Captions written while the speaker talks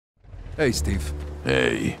Hey, Steve.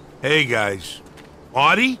 Hey. Hey, guys.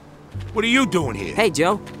 Artie? What are you doing here? Hey,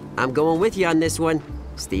 Joe. I'm going with you on this one.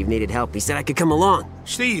 Steve needed help. He said I could come along.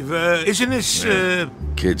 Steve, isn't this,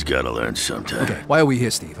 Kids gotta learn sometime. Okay, why are we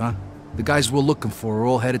here, Steve, huh? The guys we're looking for are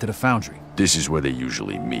all headed to the foundry. This is where they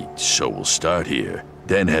usually meet, so we'll start here,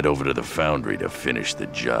 then head over to the foundry to finish the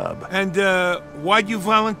job. And, why'd you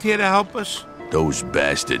volunteer to help us? Those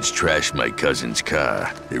bastards trashed my cousin's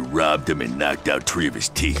car. They robbed him and knocked out 3 of his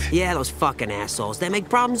teeth. Yeah, those fucking assholes. They make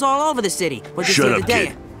problems all over the city. We're just Shut here up, today.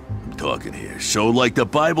 kid. I'm talking here. So, like the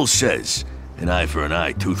Bible says, an eye for an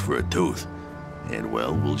eye, tooth for a tooth. And,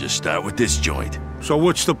 well, we'll just start with this joint. So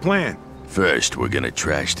what's the plan? First, we're gonna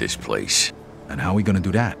trash this place. And how are we gonna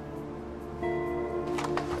do that?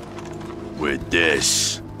 With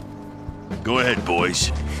this. Go ahead,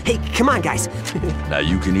 boys. Hey, come on, guys. Now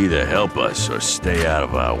you can either help us or stay out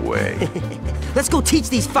of our way. Let's go teach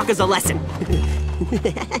these fuckers a lesson.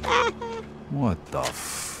 What the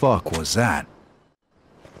fuck was that?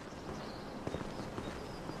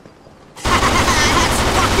 That's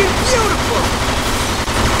fucking beautiful!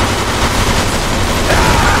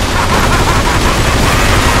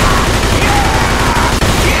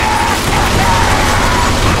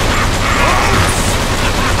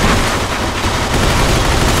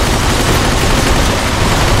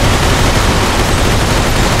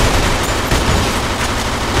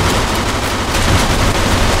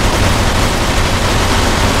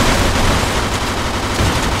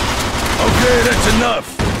 Okay, that's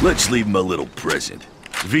enough. Let's leave him a little present.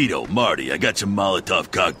 Vito, Marty, I got some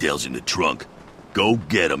Molotov cocktails in the trunk. Go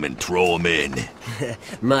get them and throw them in.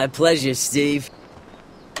 My pleasure, Steve.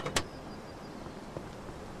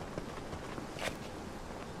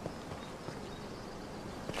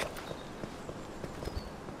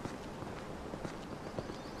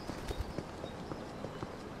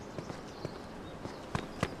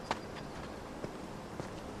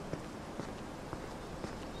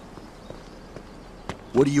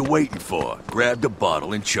 What are you waiting for? Grab the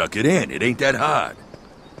bottle and chuck it in. It ain't that hard.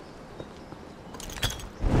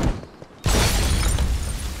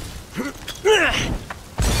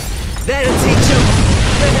 That'll teach him.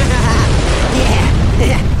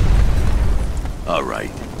 Yeah. All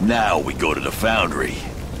right, now we go to the foundry.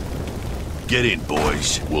 Get in,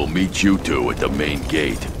 boys. We'll meet you two at the main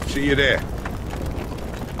gate. See you there.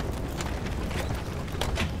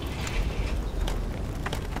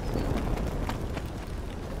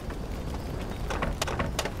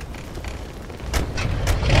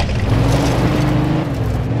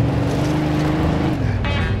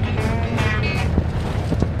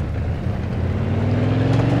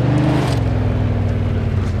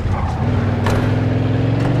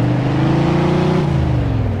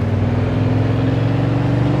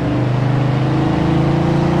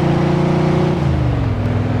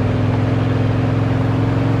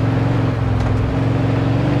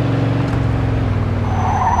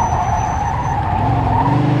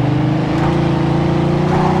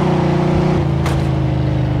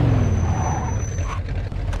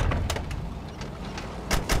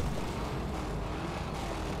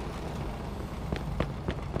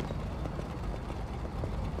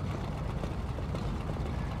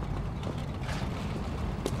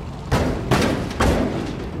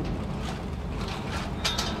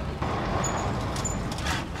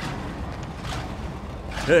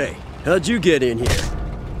 Hey, how'd you get in here?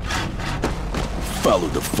 Follow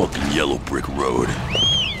the fucking yellow brick road.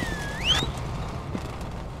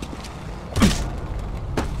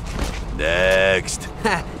 Next.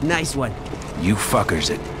 Ha, nice one. You fuckers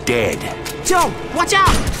are dead. Joe, watch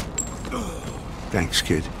out! Thanks,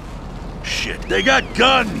 kid. Shit, they got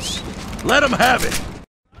guns! Let them have it!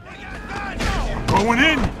 Going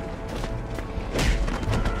in!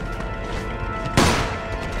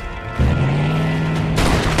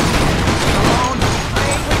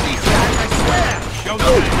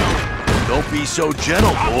 Don't be so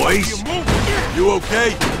gentle, boys. You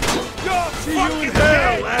okay? See you in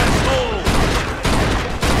hell, asshole!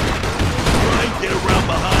 Try and get around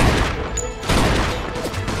behind.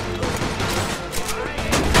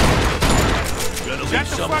 Gonna leave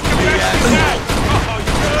something for me, asshole. Oh,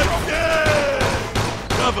 you're dead!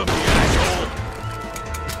 Cover me, asshole.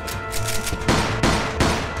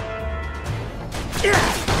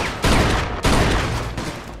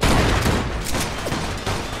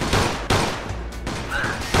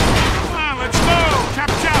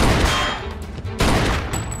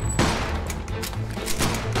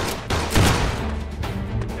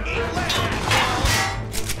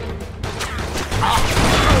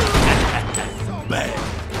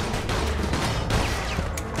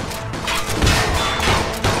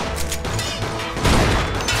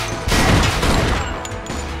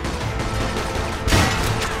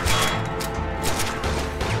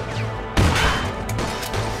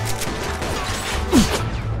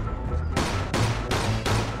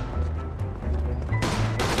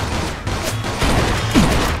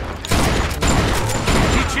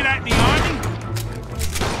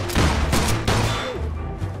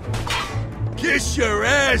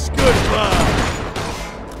 Yes, goodbye!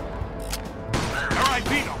 All right,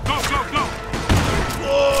 Vito, go, go, go!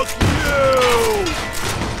 Fuck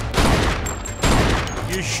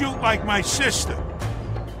you! You shoot like my sister.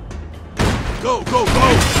 Go, go,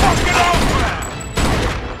 go! Fuck it over!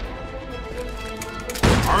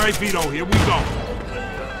 All right, Vito, here we go.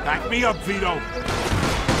 Back me up, Vito.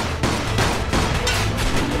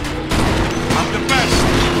 I'm the best.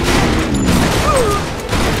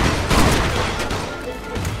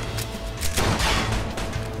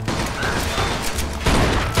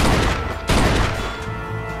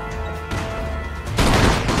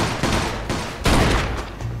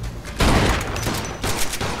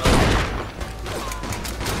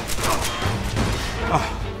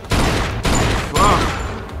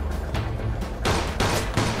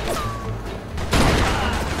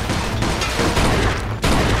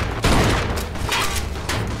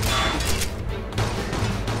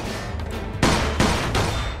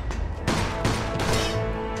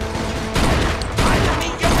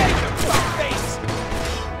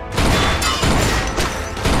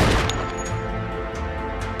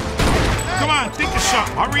 Think of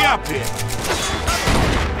something. Hurry up here.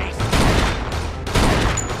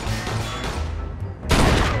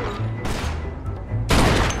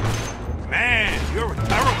 Man, you're a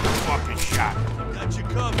terrible fucking shot. Got you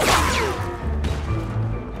covered.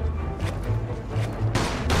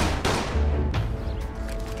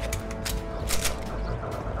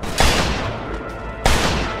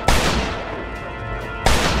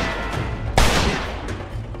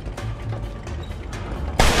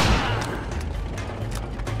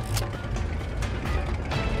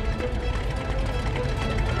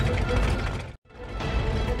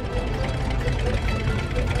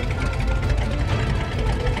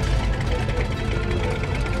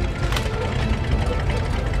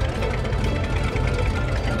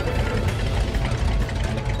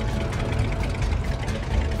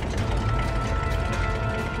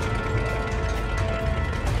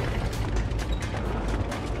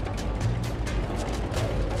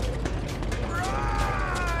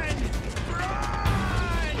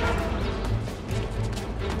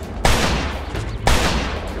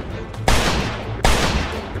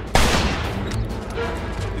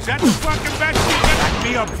 Is that the fucking best you can? Back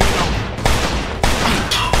me up, Vito.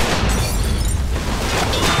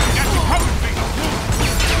 Got you covered, Vito.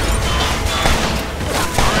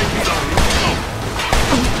 All right, Vito, here we go.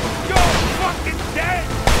 You're fucking dead!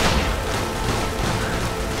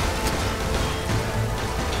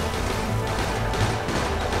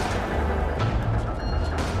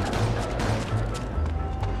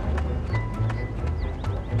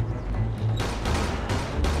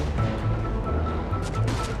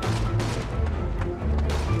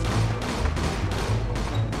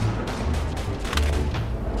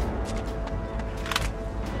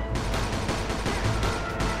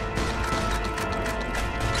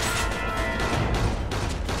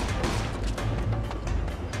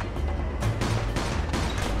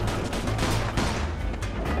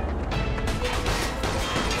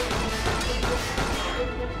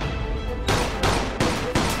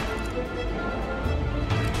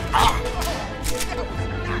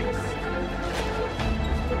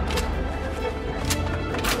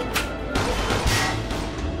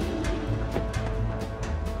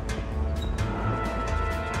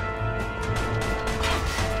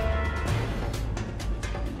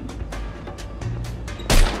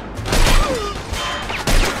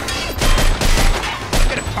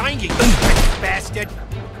 Find you, you bastard!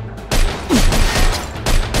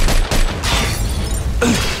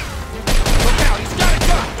 Look out, he's got a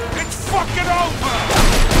gun! It's fucking over!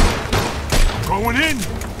 Going in!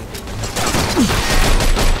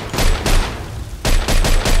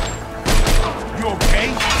 You okay?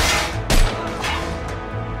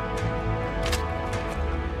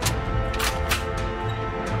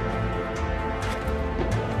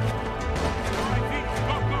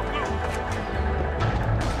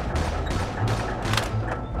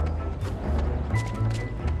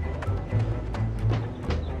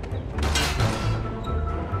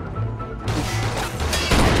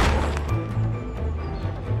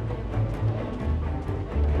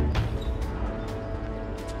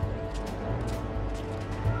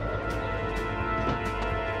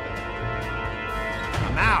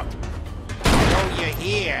 I'm out. Oh, you're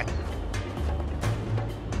here.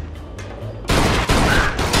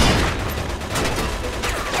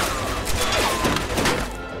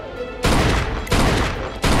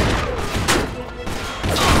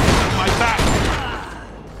 My back.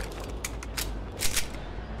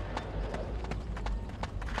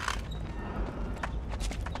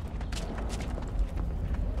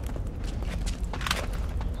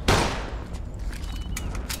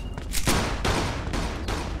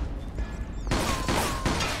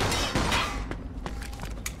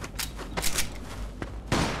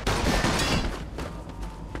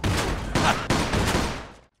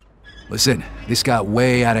 Listen, this got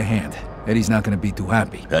way out of hand. Eddie's not gonna be too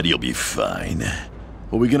happy. Eddie'll be fine.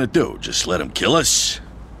 What we gonna do? Just let him kill us?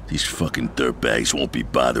 These fucking dirtbags won't be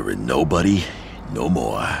bothering nobody no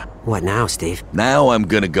more. What now, Steve? Now I'm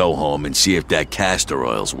gonna go home and see if that castor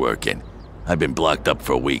oil's working. I've been blocked up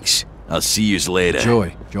for weeks. I'll see yous later.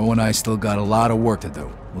 Joe and I still got a lot of work to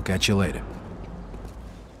do. We'll catch you later.